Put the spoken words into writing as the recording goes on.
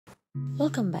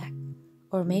Welcome back,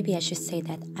 or maybe I should say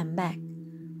that I'm back,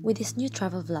 with this new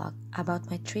travel vlog about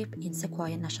my trip in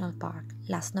Sequoia National Park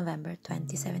last November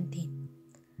 2017.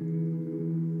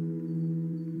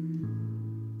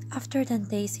 After 10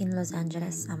 days in Los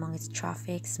Angeles among its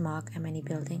traffic, smog, and many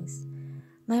buildings,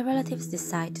 my relatives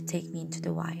decided to take me into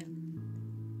the wild.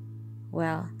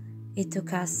 Well, it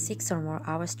took us 6 or more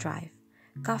hours drive,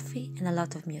 coffee, and a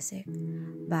lot of music,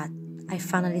 but I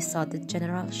finally saw the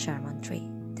General Sherman tree,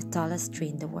 the tallest tree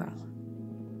in the world.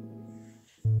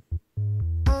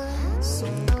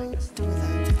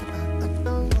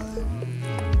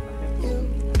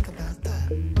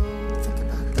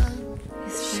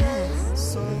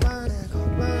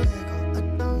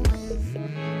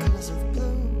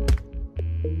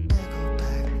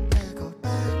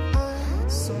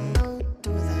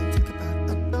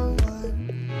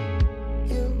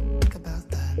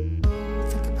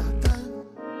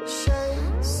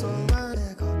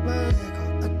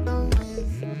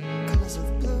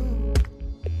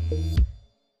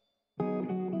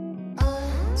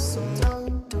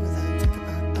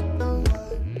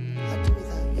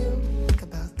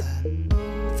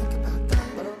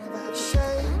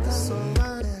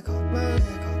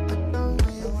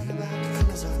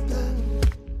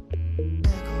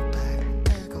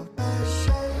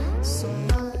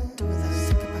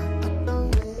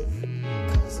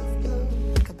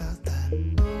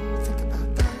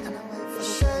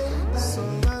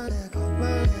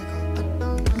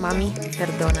 Mami,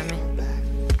 perdóname.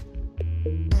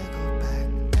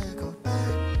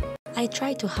 I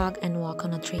tried to hug and walk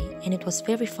on a tree, and it was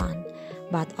very fun.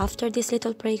 But after this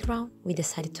little playground, we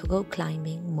decided to go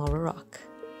climbing Morro Rock.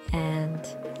 And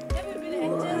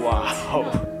wow!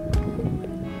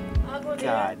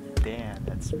 God damn,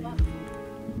 that's me.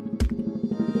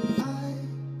 I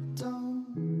don't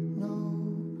know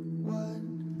what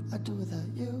I'd do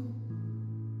without you,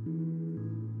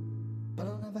 but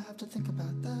I'll never have to think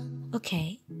about that.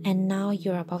 okay, and now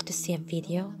you're about to see a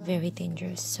video, very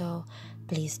dangerous, so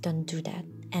please don't do that.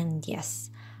 And yes,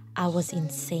 I was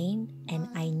insane and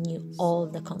I knew all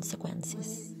the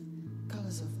consequences.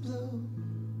 Colors of blue,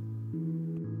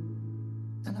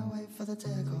 and I wait for the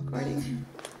day to go back.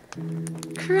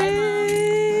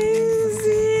 Crazy!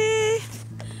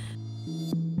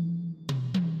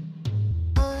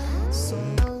 So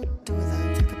don't do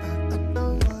without think about. I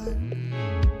know what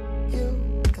you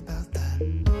think about that.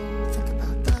 Think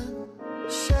about that.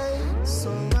 Shade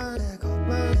so wide echo.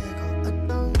 I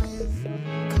know with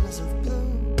colors of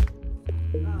blue.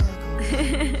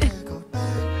 Echo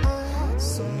back.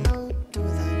 So don't do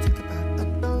without think about. I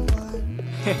know what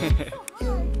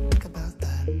you think about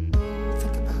that.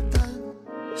 Think about that.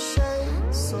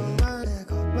 Shade so wide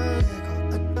echo.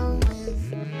 I know with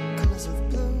colors of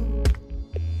blue.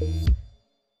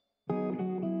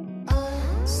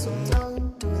 So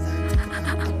don't do that.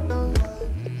 I know what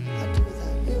I do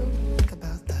without you. Think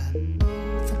about that.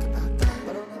 Think about that.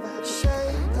 But I'll never have to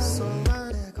shade so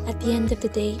wide echo. At the end of the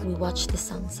day, we watched the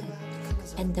sunset,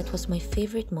 and that was my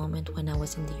favorite moment when I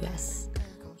was in the US.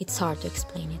 It's hard to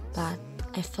explain it, but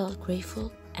I felt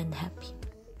grateful and happy.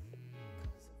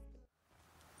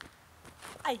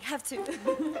 I have to.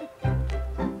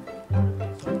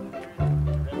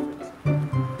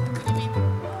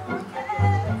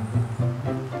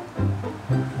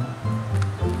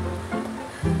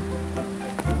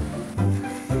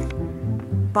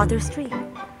 Butter Street.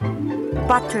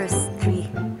 Butter Street.